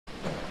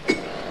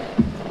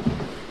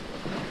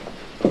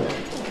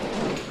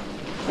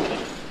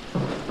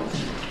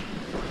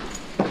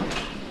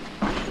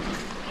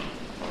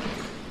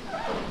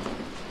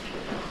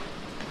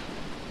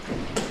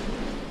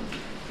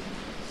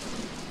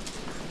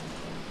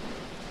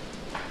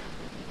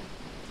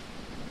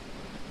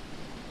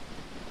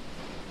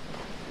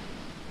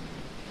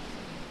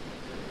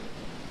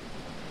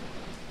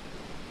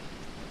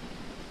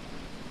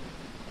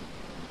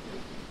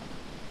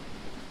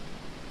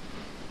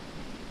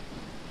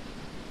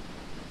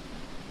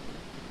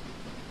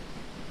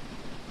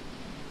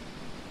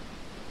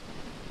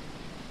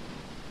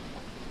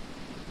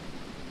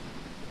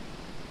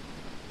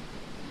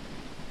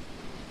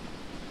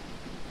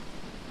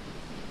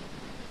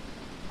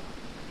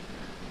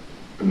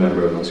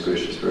Remember, O most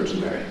gracious Virgin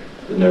Mary,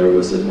 that never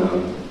was it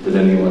known that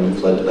anyone who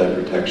fled to thy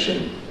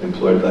protection,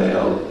 implored thy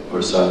help,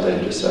 or sought thy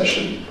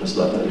intercession was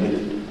left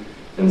unaided.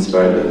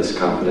 Inspired by this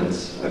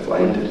confidence, I fly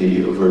into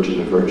thee, O Virgin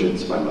of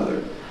Virgins, my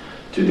Mother.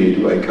 To thee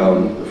do I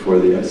come, before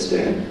thee I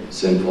stand,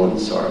 sinful and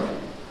sorrowful.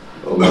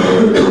 O my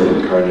Lord, Lord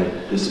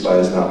incarnate,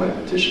 despise not my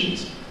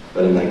petitions,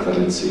 but in thy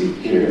clemency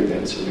hear and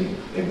answer me.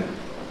 Amen.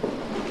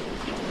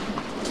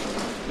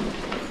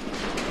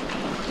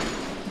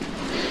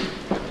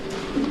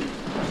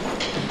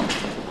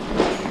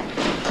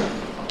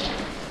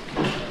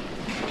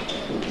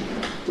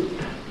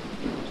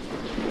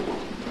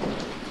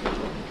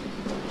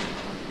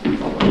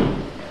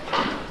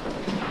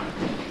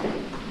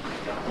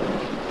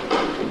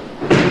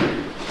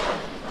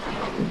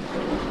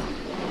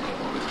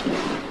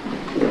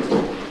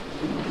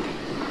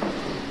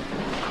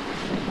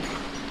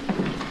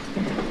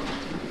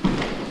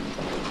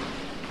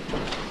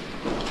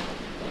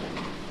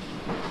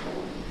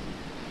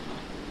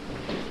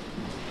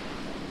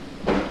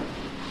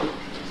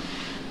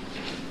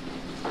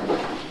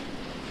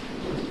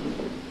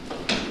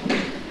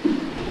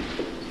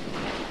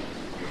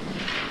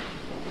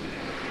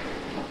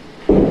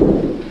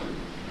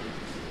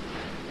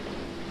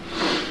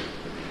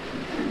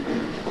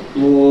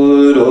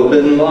 Lord,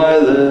 open my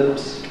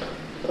lips,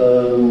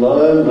 and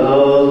my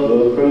mouth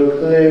will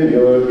proclaim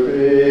your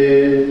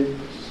praise.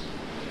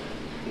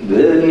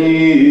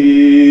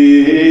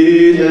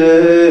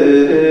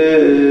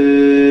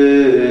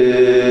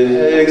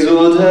 Venite,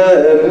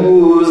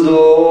 exultemus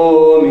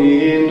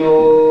Domino.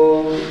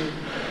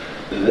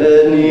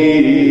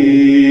 Venite,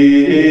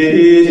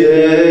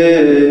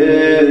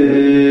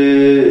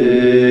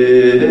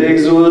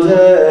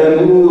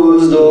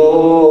 exultemus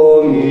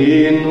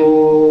Domino.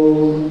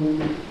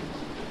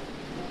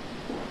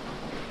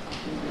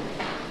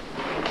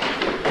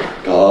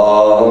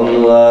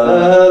 Come,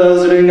 let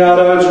us bring out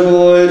our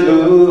joy to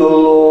the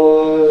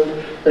Lord.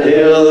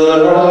 Hail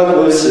the rock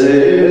who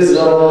saves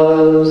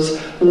us.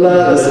 Let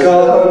us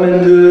come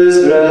into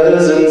his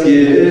presence,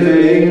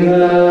 giving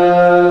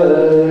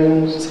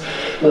thanks.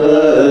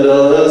 Let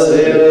us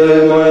hail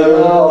him with a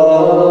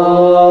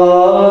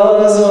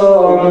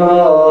song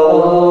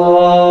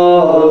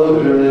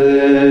of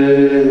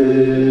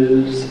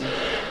praise.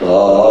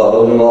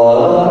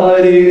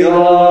 Almighty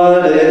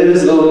God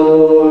is the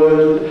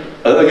Lord,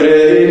 a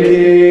great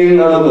King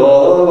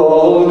above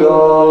all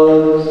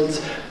gods.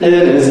 In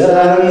his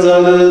hands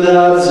are the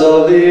depths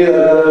of the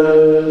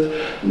earth,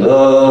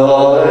 the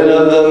height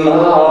of the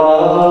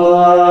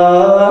mountains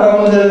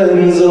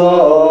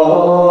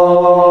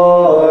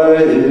are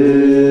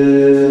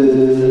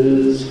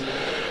his.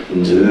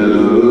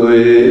 To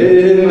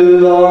him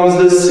belongs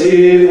the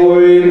sea,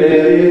 for he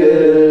made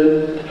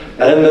it,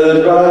 and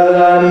the dry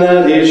land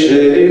that he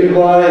shaped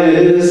by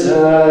his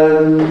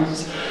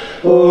hands.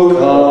 Oh,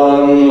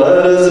 come,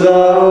 let us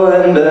bow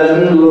and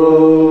bend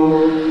low.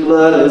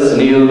 Let us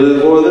kneel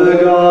before the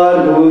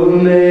God who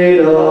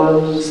made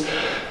us,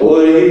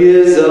 for he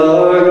is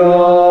our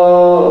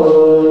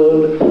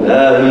God.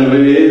 And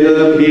we,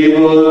 the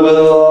people who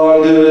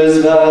belong to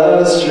his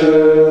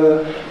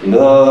pasture,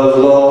 the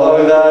flock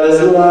that is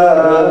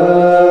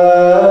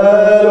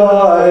led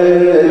by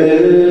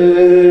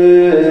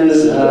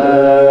his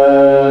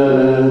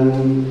hand.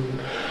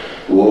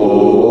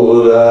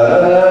 Oh,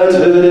 that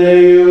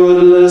today you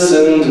would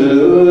listen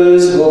to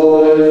his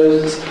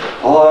voice.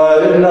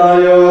 Harden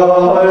not your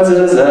hearts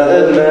as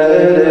at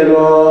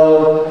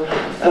Meribah,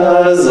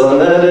 as on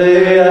that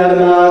day at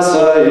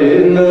Massah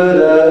in the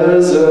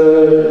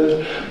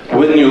desert,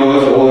 when your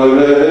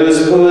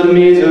forebears put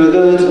me to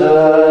the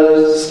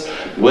test,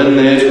 when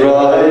they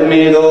tried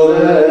me though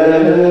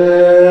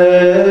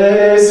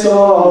they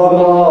saw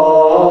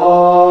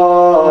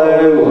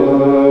my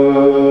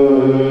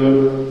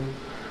work.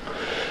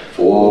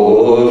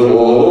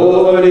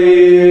 For 40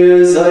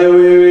 years I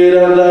wearied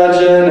of that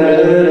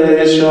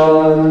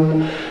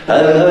generation, and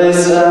I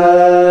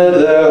said,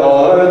 their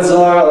hearts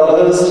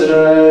are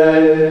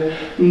astray.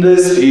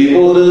 This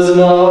people does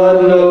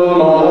not know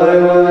my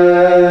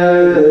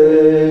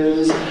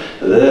ways.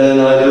 Then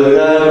I took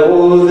an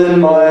oath in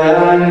my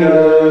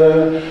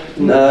anger,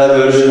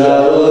 never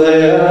shall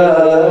they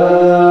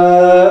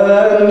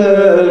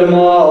enter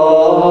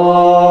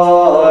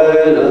my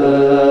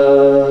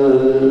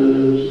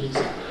rest.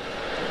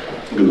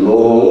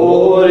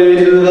 Glory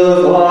to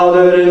the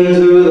Father, and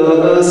to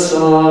the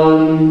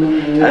Son,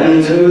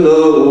 and to the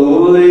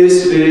Holy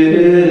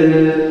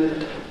Spirit,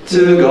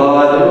 to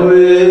God who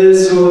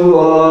is, who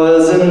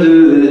was, and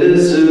who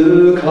is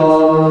to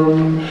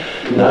come,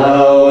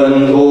 now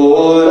and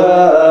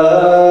forever.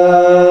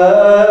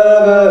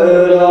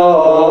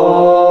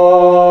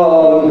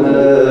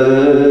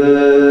 Amen.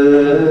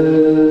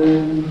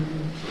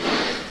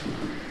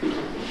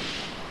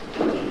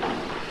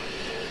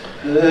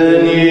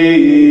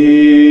 Venite,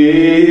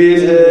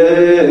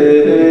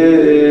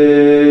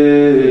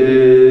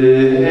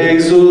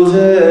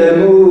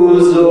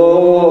 exultemus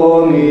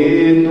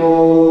Domino.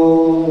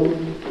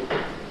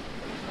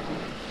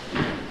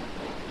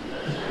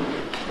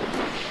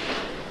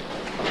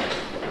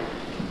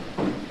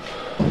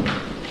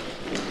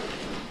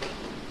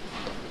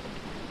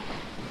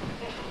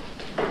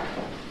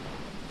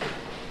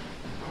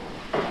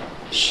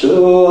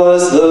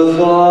 the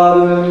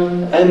Father,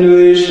 and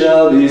we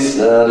shall be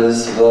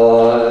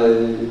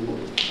satisfied.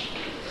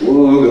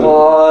 O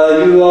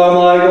God, you are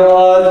my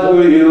God,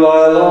 for you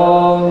I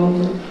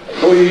long.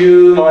 For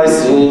you my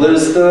soul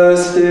is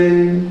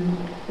thirsty.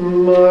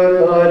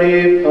 My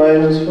body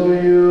pines for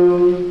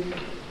you,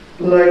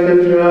 like a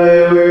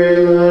dry,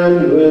 weary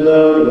land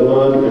without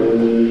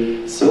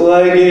water. So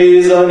I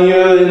gaze on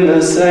you in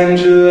the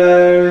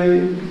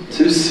sanctuary,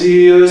 to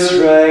see your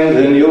strength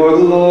and your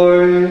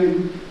glory.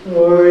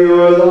 For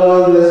your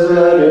love is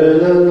better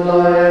than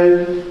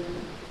life,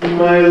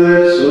 my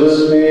lips will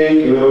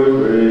speak your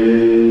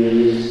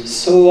praise.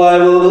 So I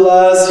will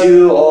bless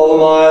you all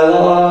my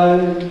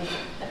life.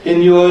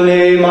 In your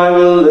name I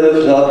will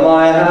lift up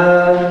my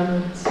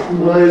hands.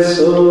 My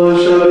soul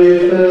shall be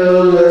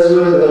filled as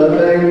with a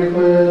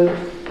banquet,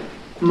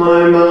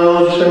 my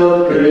mouth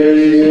shall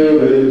praise you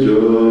with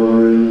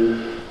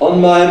joy. On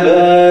my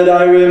bed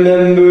I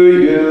remember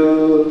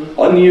you,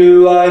 on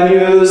you I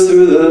muse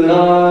through the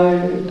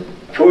night,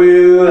 for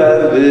you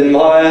have been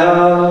my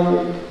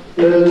help.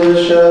 In the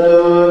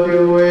shadow of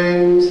your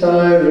wings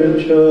I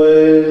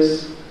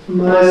rejoice,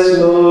 my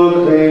soul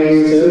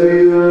clings to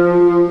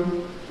you,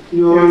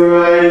 your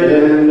right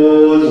hand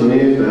holds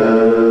me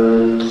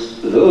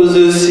fast. Those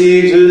who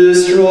seek to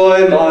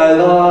destroy my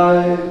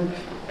life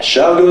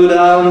shall go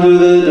down to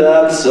the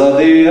depths of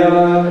the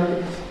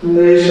earth.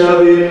 They shall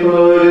be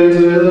put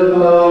into the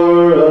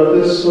power of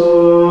the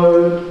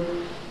sword,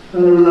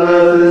 and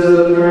left as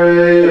the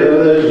prey of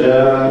the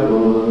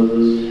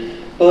jackals.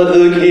 But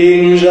the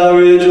king shall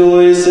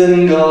rejoice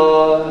in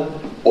God.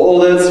 All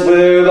that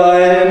swear by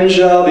him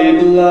shall be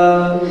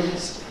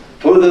blessed,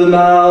 for the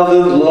mouth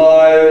of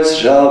liars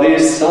shall be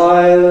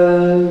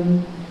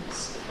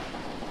silenced.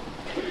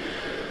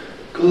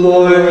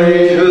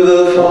 Glory to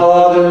the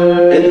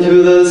Father, and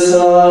to the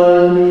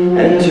Son,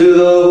 and to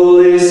the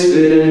Holy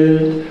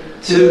Spirit,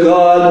 to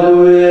God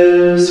who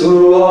is,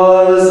 who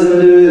was,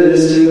 and who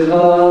is to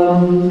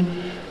come,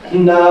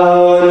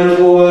 now and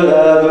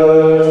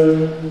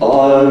forever.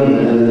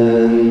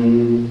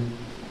 Amen.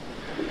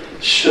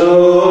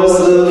 Show us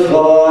the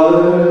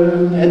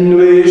Father, and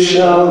we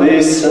shall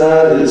be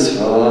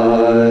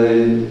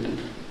satisfied.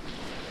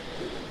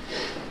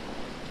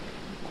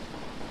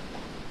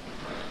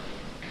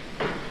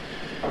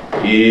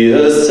 He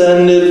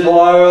ascended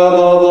far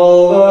above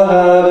all the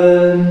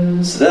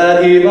heavens,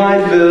 that he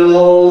might fill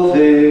all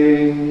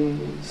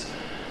things.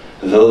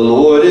 The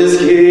Lord is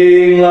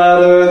King,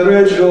 let earth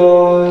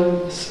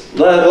rejoice,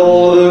 let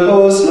all the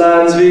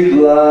coastlands be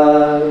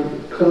glad.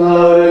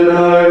 Cloud and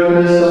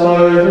darkness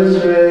are his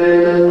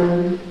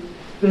reign,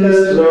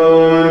 his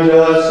throne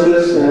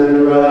justice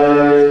and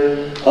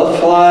right. A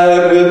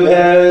fire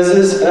prepares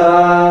his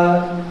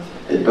path,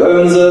 it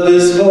burns up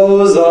his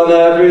foes on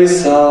every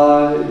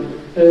side.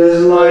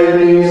 His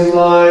lightnings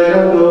light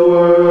up the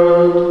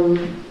world,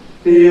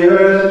 the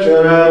earth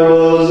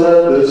trembles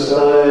at the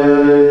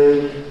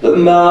sight. The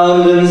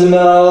mountains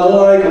melt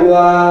like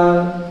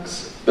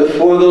wax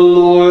before the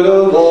Lord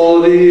of all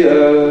the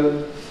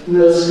earth.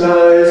 The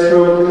skies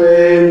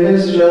proclaim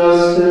his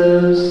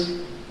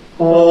justice,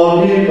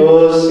 all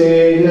people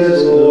see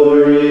his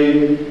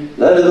glory.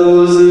 Let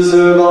those who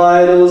serve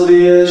idols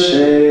be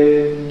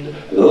ashamed,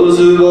 those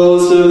who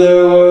boast of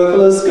their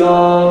worthless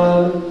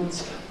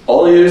gods.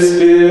 All your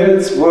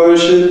spirits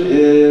worship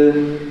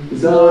him.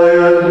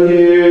 Zion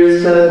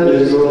hears and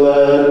is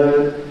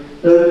glad,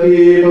 the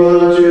people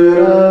of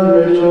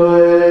Judah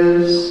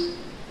rejoice,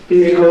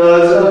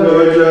 because of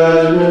your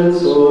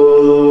judgments,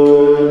 O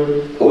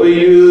Lord. For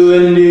you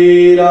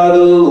indeed are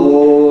the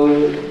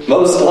Lord,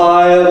 most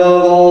high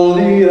above all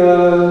the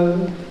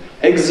earth,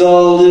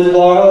 exalted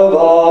far above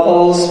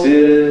all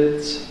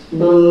spirits.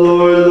 The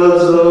Lord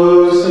loves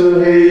those who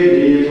hate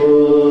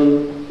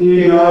evil,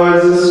 he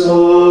guards the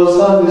souls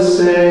of his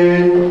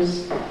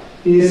saints,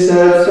 he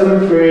sets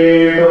them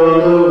free from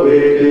the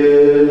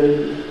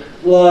wicked.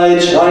 Light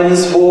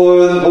shines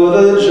forth for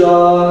the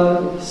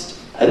just,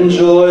 and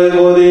joy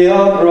for the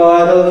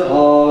upright of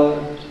heart.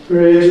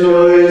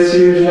 Rejoice,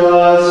 you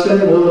just in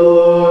the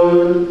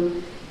Lord,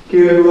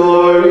 give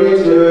glory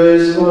to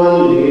his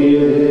holy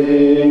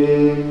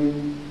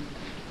name.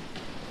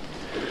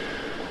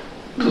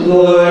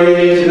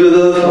 Glory to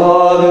the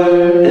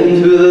Father,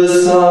 and to the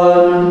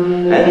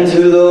Son, and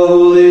to the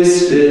Holy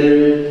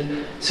Spirit,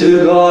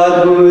 to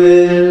God who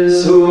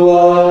is, who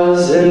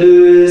was, and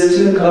who is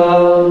to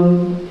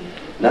come,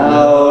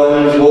 now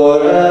and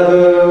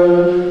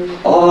forever.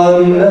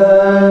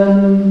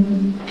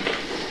 Amen.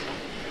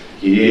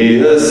 He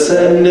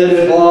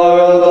ascended far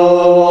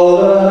above all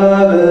the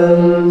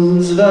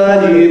heavens,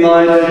 that he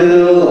might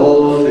fill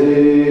all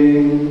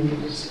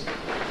things.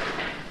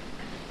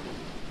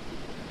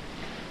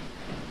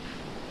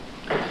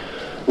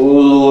 O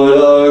Lord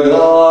our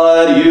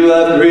God, you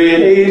have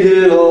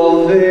created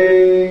all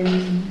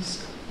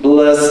things.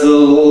 Bless the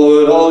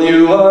Lord, all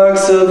you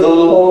works of the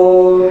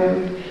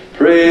Lord.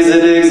 Praise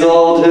and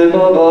exalt him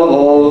above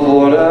all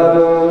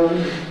forever.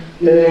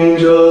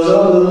 Angels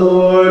of the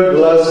Lord,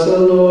 bless the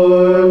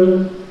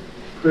Lord.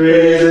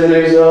 Praise and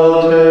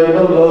exalt him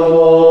above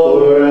all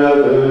forever.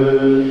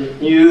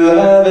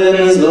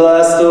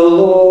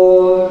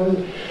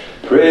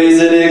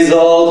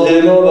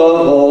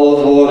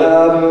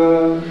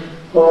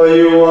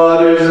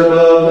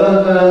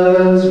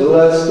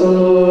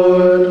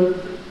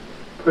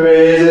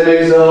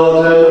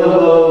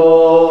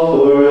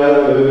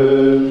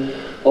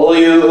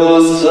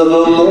 of the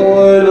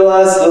Lord,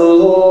 bless the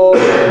Lord.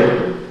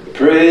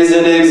 Praise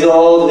and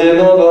exalt him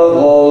above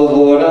all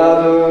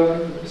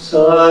forever.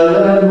 Sun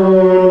and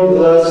moon,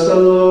 bless the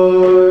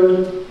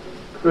Lord.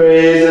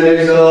 Praise and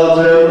exalt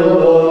him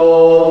above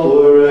all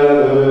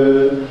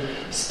forever.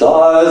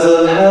 Stars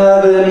of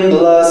heaven,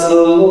 bless the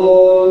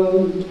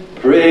Lord.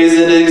 Praise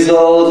and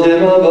exalt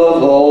him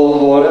above all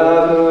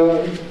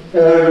forever.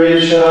 Every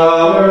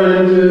shower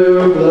and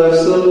dew,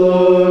 bless the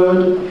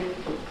Lord.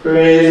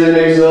 Praise and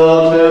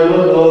exalt him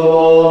above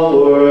all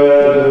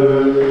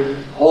forever.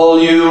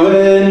 All you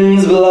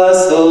winds,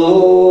 bless the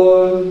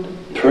Lord.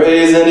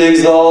 Praise and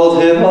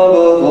exalt him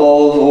above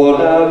all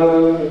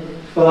forever.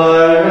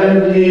 Fire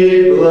and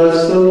heat,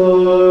 bless the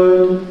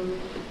Lord.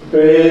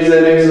 Praise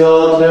and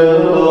exalt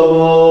him above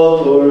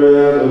all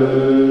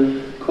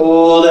forever.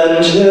 Cold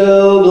and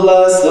chill,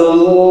 bless the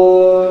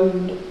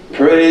Lord.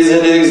 Praise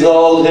and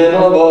exalt him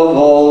above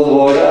all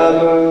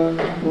forever.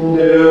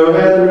 Dew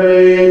and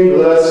rain,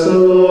 bless the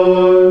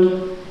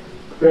Lord.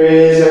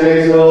 Praise and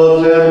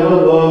exalt him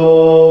above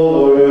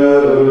all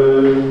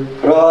forever.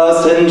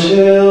 Frost and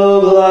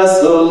chill,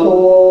 bless the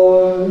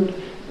Lord.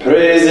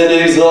 Praise and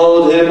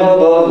exalt him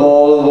above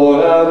all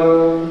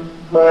forever.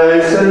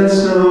 Ice and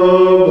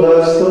snow,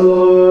 bless the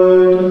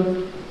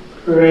Lord.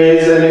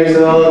 Praise and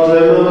exalt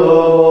him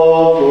above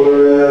all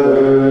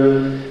forever.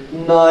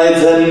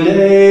 Nights and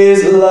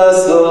days,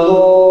 bless the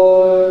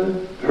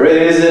Lord.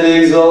 Praise and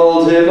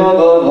exalt him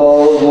above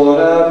all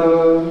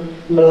forever.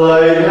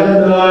 Light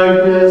and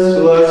darkness,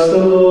 bless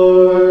the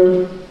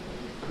Lord.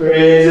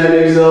 Praise and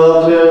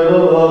exalt him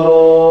above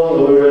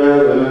all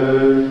forever.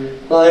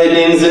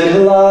 Lightnings and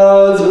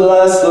clouds,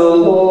 bless the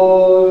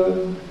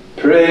Lord.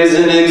 Praise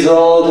and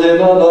exalt him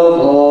above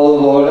all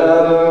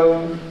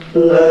forever.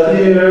 Let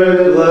the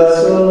earth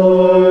bless the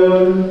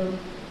Lord.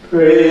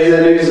 Praise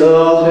and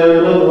exalt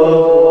him above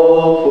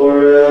all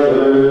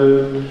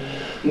forever.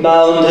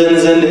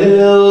 Mountains and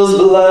hills,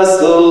 bless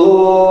the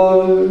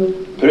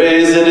Lord.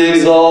 Praise and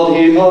exalt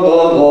him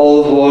above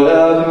all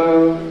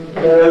forever.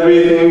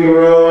 Everything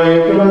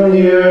growing from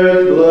the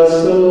earth,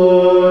 bless the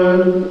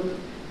Lord.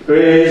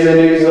 Praise and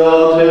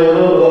exalt him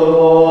above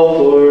all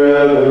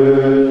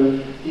forever.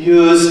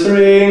 You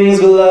springs,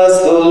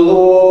 bless the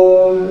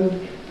Lord.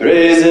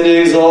 Praise and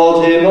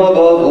exalt him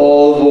above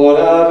all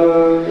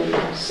forever.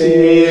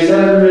 Seas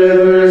and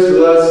rivers,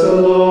 bless the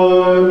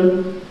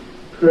Lord.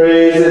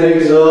 Praise and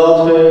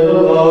exalt him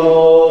above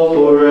all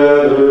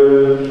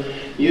forever.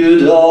 You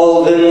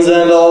dolphins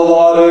and all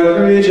water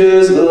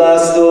creatures,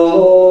 bless the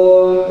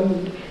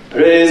Lord.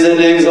 Praise and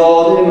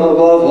exalt him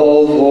above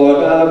all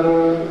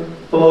forever.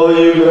 All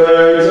you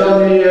birds of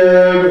the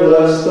air,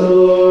 bless the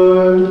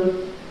Lord.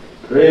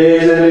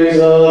 Praise and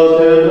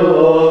exalt him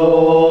above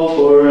all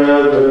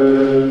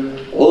forever.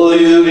 All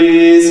you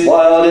beasts,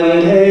 wild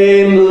and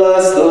tame,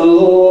 bless the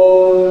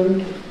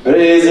Lord.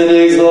 Praise and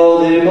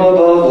exalt him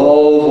above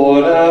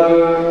all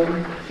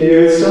forever.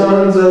 You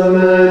sons of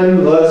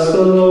men, bless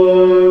the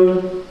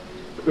Lord.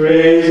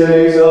 Praise and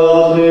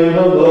exalt him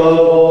above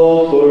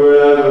all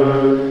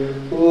forever.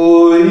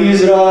 O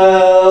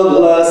Israel,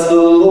 bless the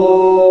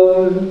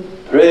Lord.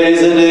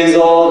 Praise and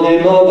exalt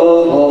him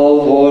above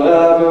all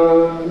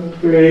forever.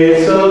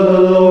 Praise of the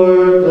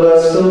Lord,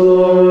 bless the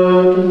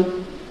Lord.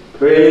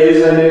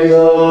 Praise and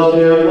exalt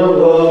him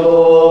above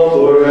all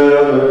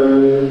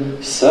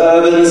forever.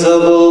 Servants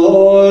of the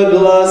Lord,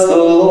 bless the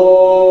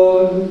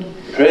Lord.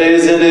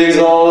 Praise and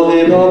exalt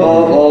him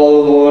above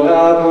all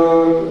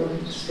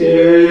forever.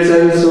 Spirits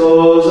and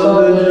souls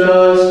of the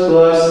just,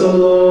 bless the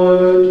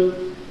Lord.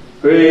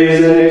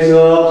 Praise and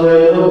exalt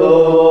him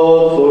above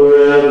all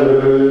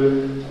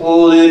forever.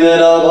 Holy men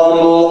of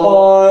humble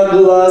heart,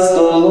 bless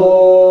the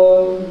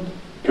Lord.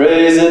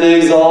 Praise and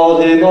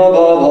exalt him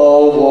above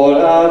all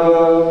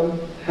forever.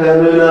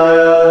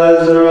 Hananiah,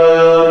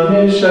 Azariah,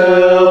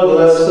 Mishael,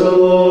 bless the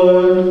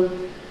Lord.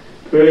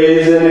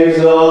 Praise and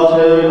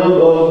exalt him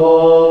above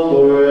all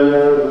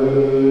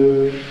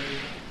forever.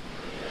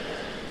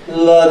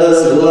 Let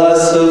us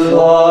bless the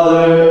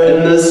Father,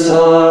 and the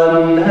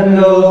Son, and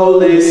the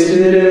Holy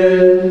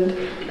Spirit.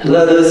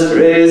 Let us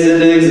praise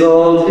and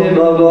exalt him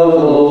above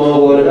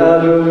all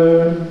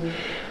forever.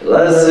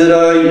 Blessed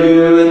are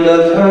you in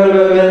the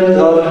firmament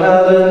of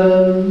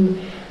heaven,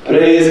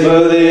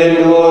 praiseworthy and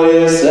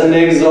glorious and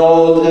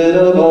exalted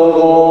above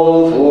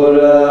all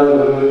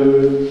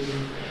forever.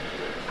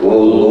 O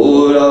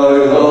Lord our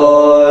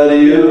God,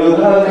 you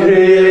have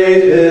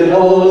created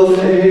all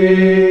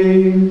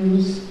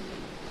things.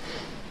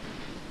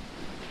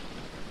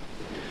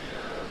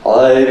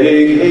 I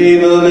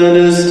became a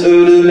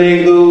minister to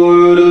make the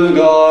word of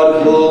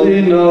God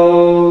fully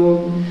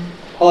known.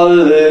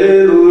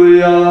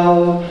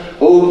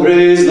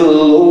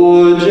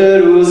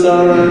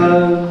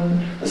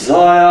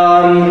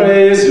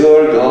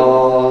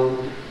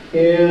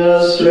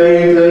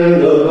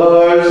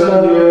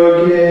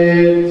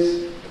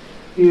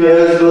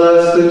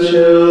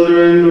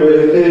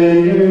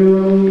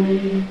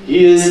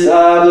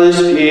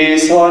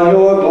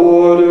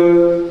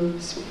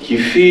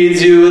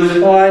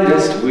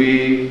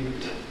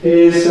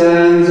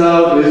 sends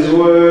out his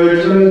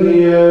word to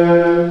the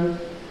earth,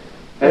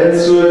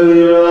 and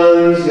swiftly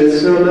runs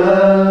his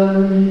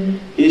command.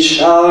 He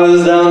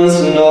showers down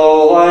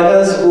snow white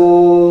as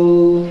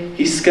wool.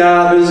 He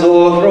scatters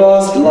o'er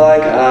frost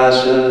like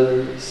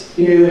ashes.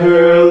 He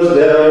hurls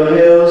down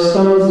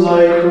hailstones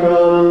like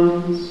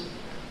crumbs.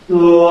 The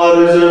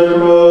waters are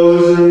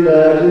frozen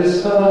at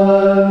his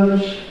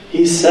touch.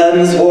 He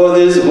sends forth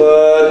his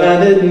word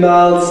and it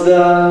melts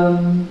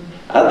them.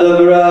 At the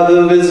breath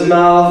of his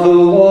mouth the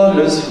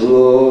waters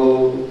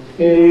flow.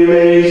 He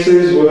makes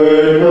his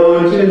word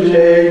known to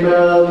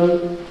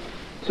Jacob,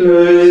 to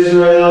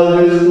Israel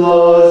his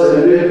laws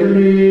and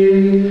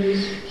decrees.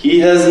 He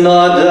has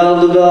not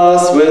dealt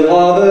thus with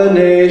other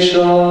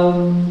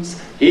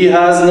nations. He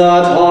has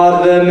not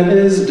taught them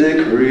his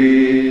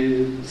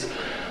decrees.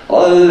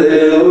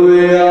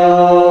 Alleluia.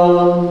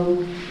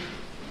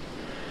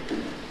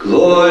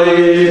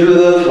 Glory to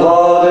the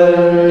Father,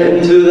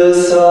 and to the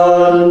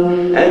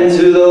Son, and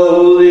to the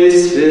Holy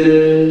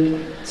Spirit,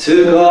 to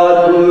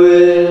God who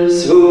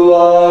is, who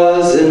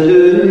was, and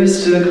who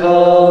is to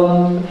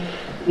come,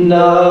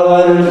 now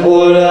and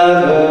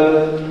forever.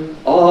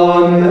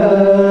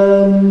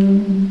 Amen.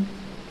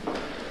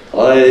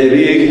 I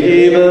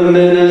became a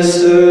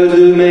minister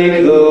to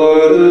make the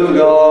word of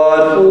God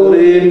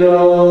fully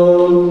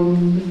known.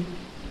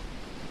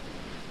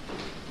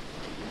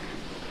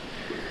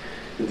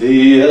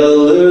 The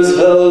elders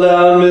fell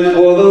down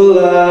before the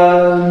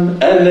Lamb,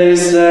 and they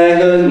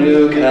sang a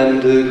new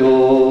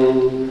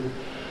canticle.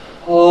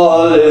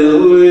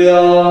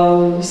 Hallelujah!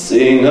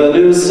 Sing a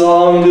new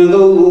song to the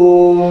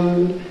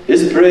Lord,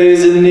 his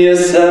praise in the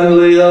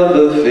assembly of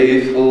the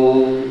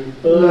faithful.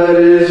 Let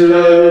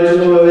Israel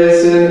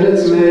rejoice in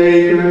its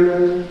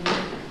Maker.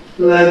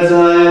 Let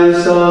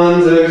Zion's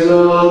sons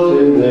exult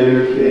in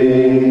their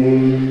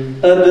King.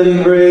 Let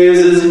them praise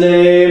his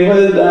name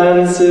with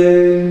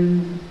dancing,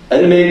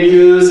 and make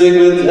music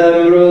with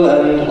timbrel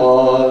and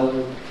harp.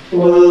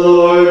 For the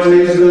Lord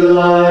takes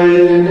delight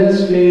in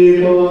his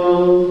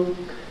people.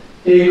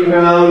 He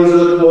crowns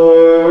the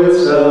poor with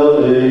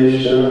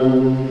salvation.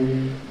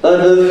 Let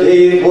the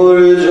faithful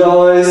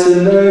rejoice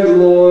in their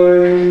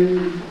glory.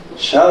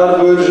 Shout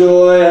for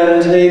joy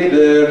and take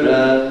their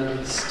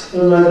rest.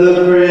 Let the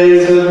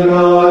praise of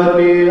God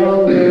be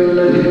on their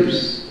lips,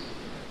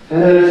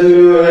 and a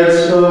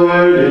two-edged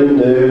sword in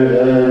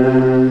their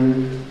hand.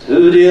 To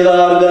deal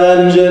out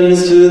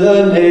vengeance to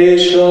the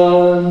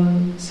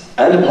nations,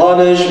 and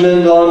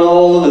punishment on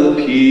all the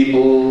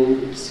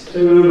peoples.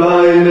 To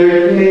bind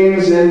their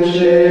kings in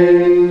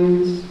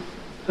chains,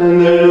 and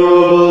their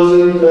nobles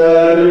in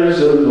fetters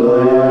of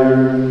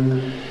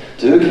iron.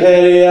 To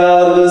carry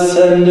out the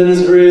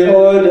sentence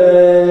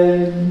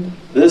preordained.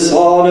 This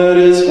honor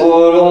is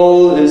for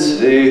all his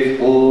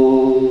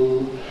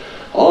faithful.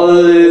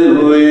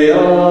 Alleluia.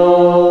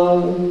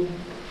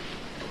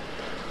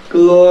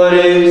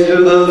 Glory to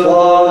the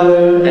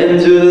Father, and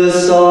to the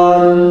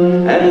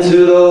Son, and to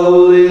the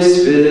Holy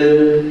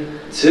Spirit,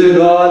 to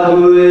God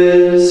who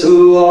is,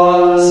 who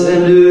was,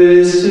 and who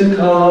is to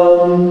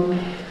come,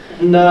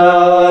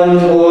 now and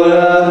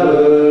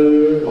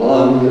forever.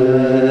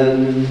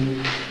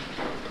 Amen.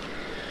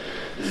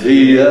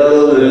 The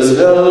elders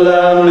fell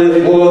down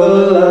before the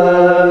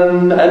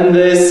Lamb, and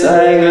they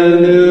sang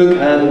a new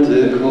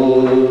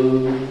canticle.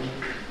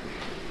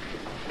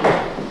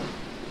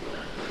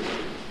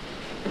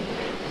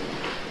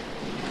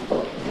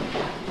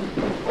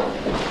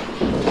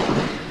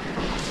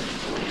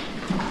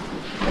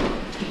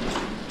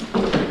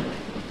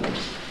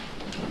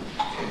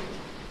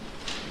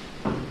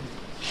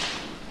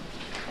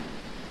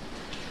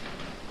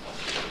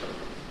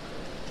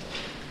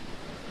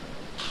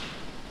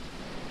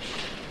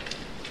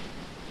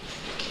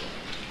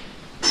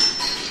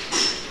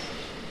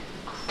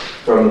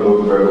 From the book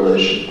of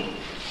Revelation.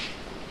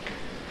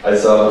 I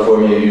saw before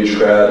me a huge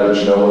crowd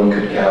which no one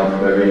could count,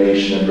 from every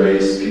nation and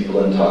race,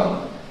 people and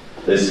tongue.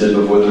 They stood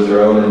before the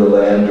throne and the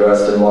Lamb,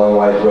 dressed in long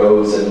white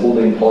robes and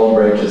holding palm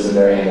branches in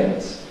their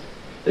hands.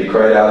 They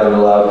cried out in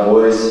a loud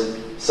voice,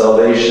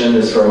 "Salvation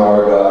is from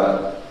our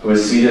God, who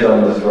is seated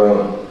on the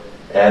throne,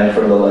 and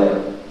from the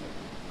Lamb."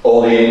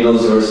 All the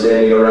angels who were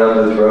standing around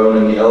the throne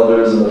and the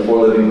elders and the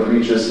four living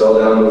creatures fell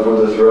down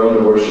before the throne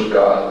to worship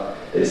God.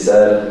 They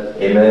said,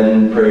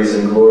 "Amen, praise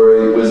and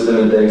glory, wisdom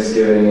and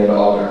thanksgiving and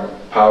honor,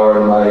 power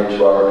and might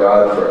to our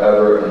God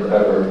forever and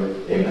ever.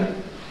 Amen."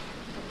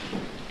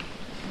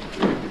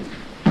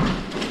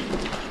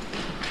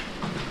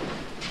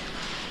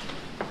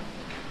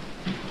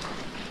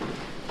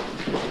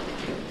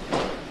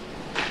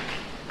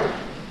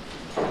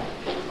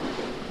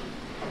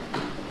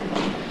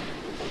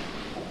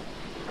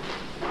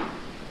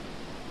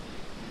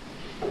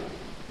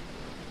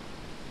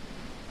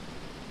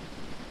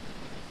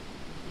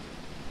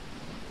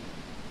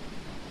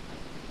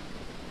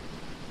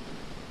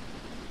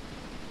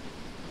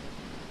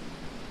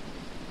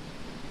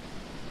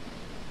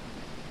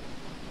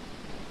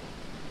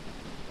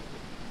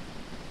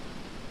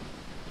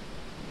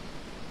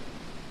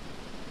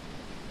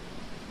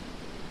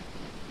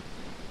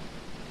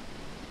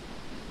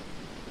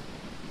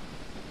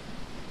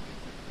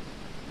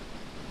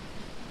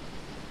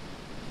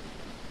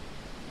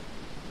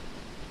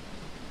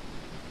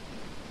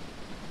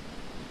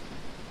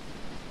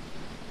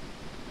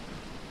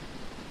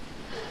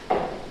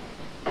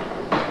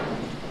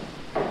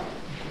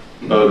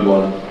 Mode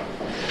 1.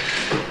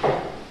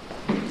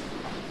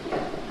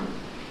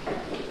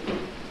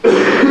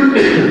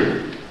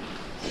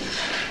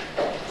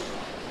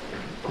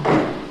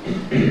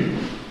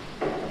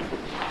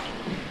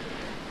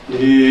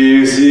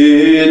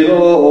 Dixit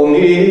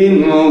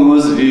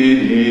Dominus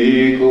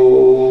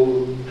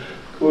vidico,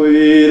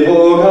 quid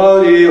hoc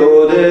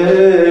audio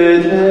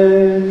dete,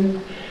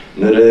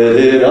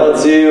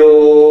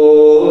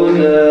 rederationem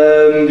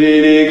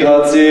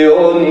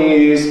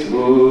vindicationis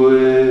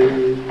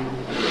tue.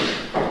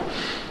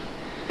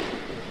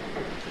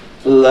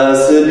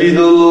 Blessed be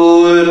the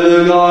Lord,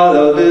 the God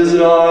of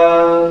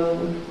Israel.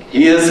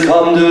 He has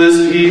come to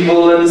his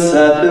people and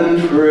set them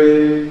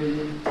free.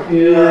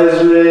 He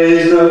has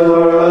raised up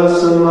for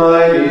us a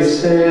mighty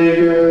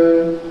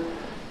Savior,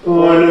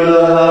 born of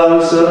the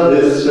house of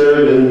his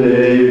servant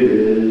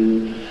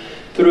David.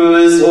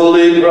 Through his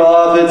holy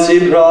prophets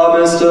he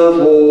promised of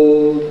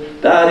old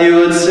that he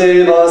would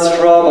save us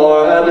from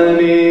our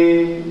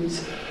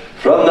enemies,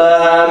 from the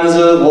hands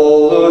of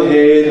all who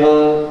hate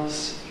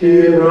us.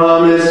 He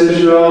promised to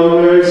show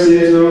mercy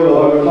to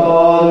our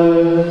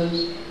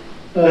fathers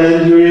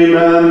and to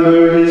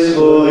remember his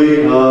holy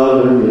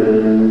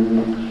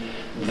covenant.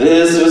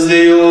 This was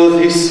the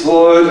oath he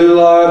swore to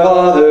our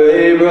father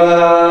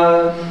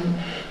Abraham,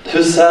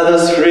 to set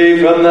us free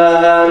from the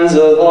hands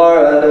of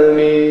our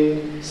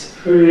enemies,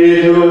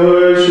 free to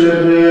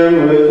worship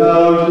him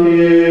without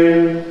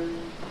fear,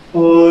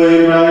 holy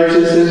and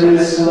righteous in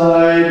his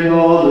sight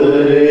all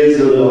the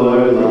days of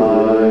our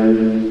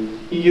life.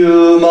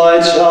 You, my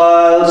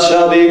child,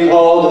 shall be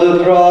called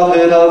the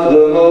prophet of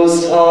the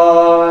Most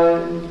High,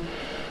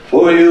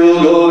 for you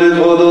will go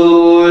before the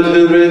Lord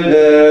to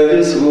prepare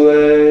his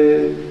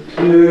way,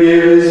 to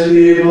give his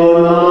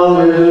people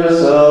knowledge of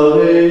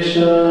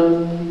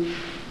salvation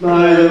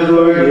by the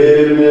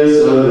forgiveness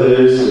of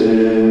their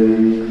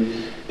sins.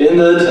 in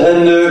the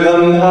tender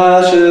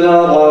compassion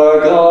of our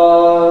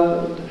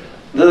God.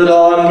 The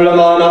dawn from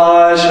on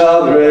high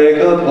shall break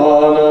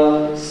upon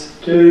us,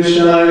 To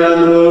shine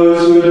on those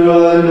who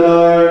dwell in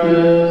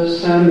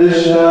darkness and the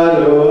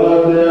shadow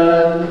of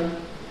death,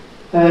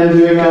 and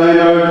to guide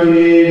our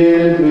feet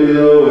into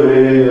the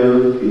way of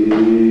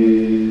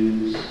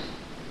peace.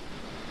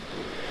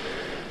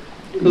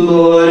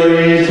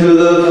 Glory to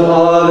the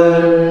Father,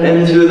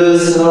 and to the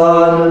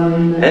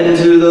Son, and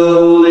to the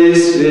Holy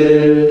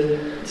Spirit,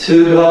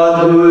 to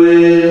God who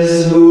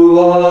is, who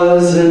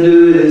was, and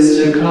who is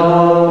to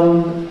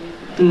come,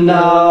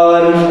 now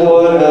and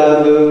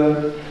forever.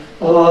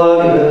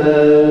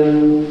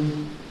 Amen.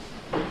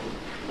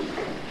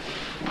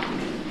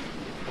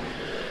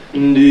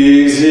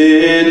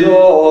 Dixit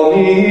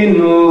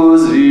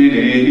Dominus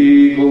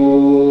vidico,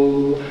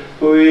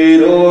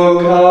 quid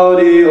hoc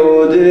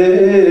audio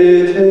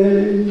dete,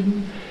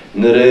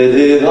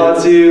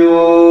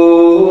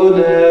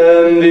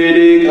 redactionem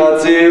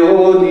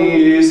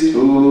vindicationis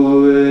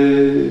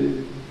tue.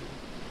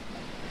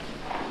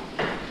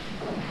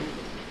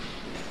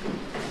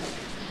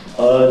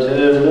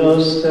 Pater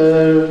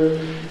noster,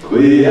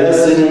 Qui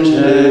es in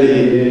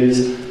celis,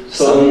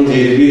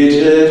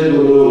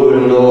 sanctificetur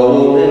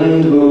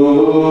nomen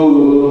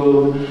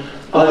tuum,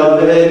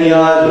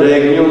 adveniat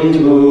regnum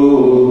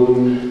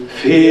tuum,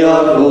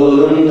 fiat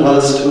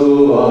voluntas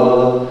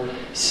tua,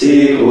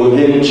 sicut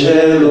in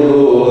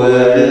cielo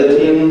et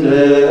in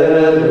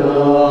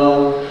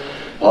terra.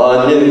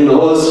 Panem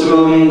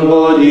nostrum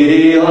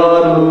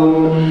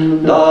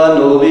quotidianum da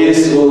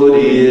nobis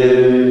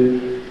hodie,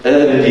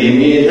 et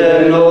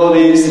dimitte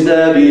nobis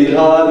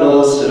debita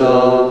nostra,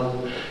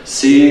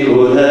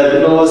 sicut et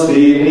nos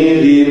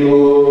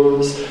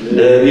dimittimus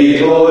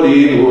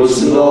debitoribus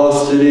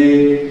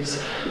nostris,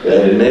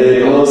 et ne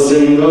nos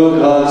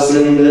inducas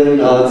in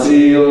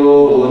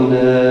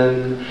tentationem,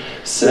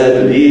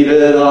 sed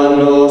libera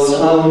nos a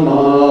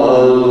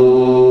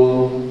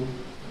malo.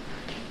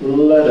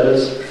 let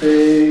us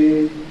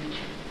pray.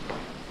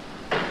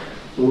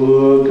 O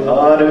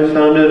God, who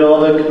founded all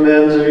the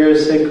commands of your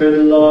sacred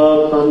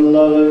law upon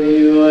love of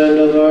you and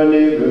of our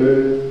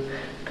neighbor,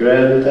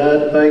 grant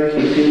that by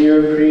keeping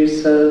your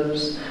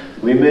precepts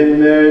we may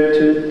merit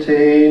to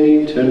attain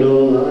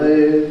eternal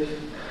life.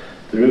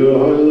 Through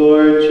our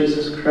Lord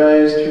Jesus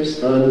Christ, your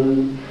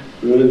Son,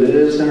 who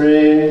lives and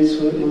reigns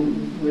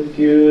with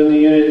you in the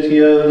unity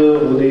of the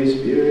Holy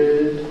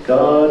Spirit,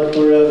 God,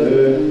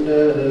 forever and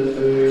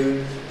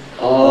ever.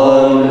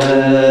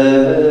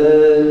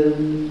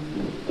 Amen.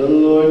 The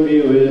Lord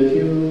be with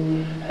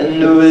you.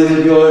 And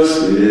with your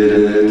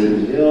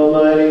spirit. The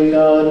Almighty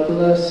God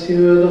bless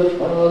you, the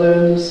Father,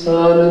 and the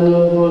Son, and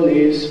the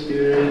Holy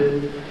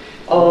Spirit.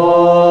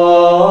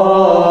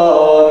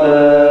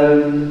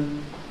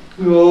 Amen.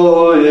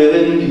 Go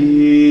in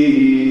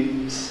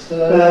peace.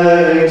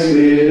 Thanks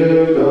be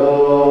to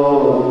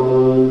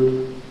God.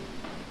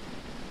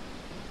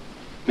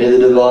 May the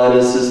divine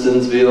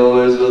assistance be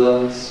always with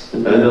us.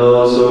 And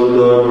also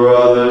with our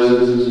brothers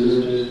and sisters.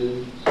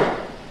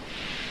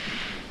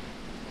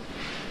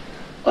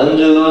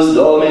 Angelus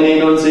Domini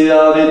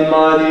nuntiavit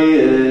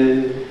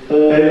Mariae.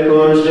 Et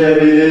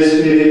concepit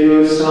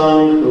Spiritus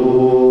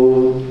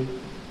Sancto.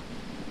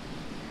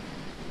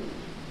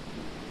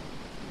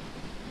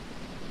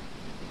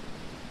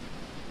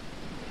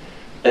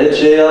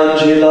 Ecce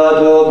Angela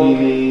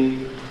Domini,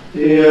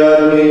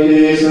 et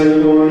mihi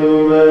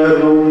secundum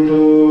erum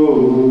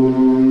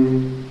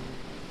tuum.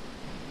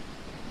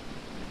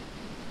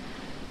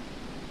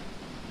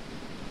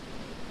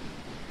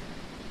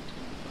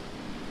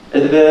 et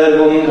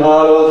verbum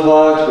caro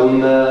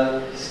factum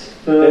est,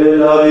 Et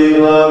la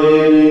vita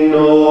vini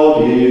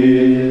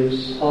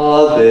nobis.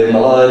 Ave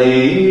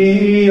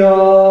Maria,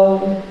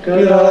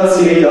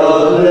 gratia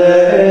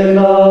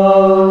plena,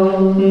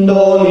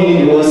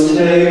 Dominus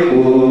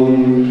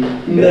tecum,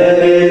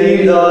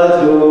 benedicta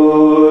tu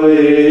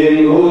in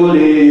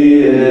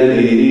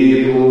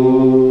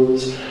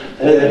mulieribus,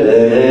 et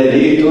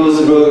benedictus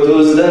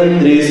fructus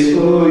ventris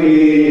tui,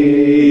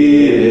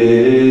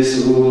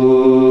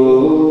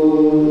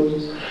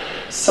 Iesus.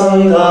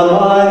 Sancta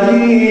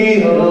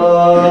Maria,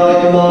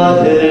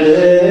 Mater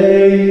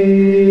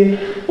Dei,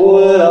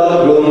 ora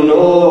pro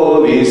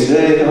nobis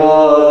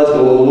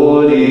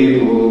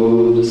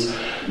peccatoribus,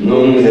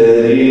 nunc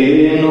et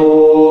in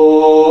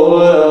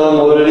hora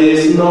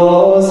mortis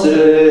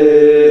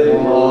nostrae.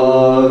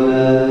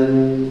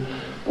 Amen.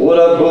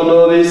 Ora pro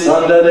nobis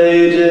Sancta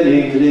Dei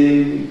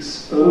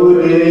Genitrix,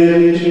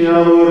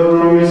 Uriciamur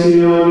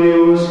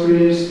promissionibus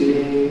Christi.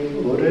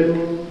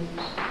 Oremus.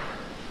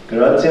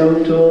 Gratiam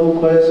tuum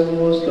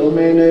quaesumus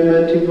Domine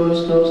mentibus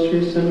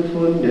nostris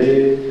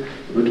infunde,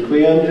 ut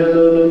qui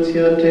angelo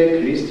nunciante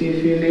Christi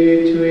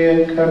Filii tui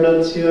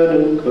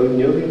incarnationem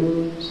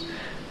coniovimus,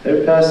 per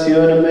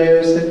passionem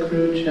eius et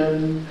crucem,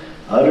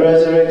 ad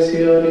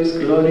resurrectionis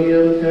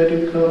gloriam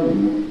perducam,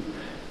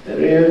 per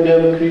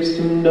eundem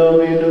Christum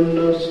Dominum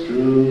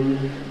nostrum.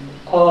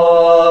 Amen.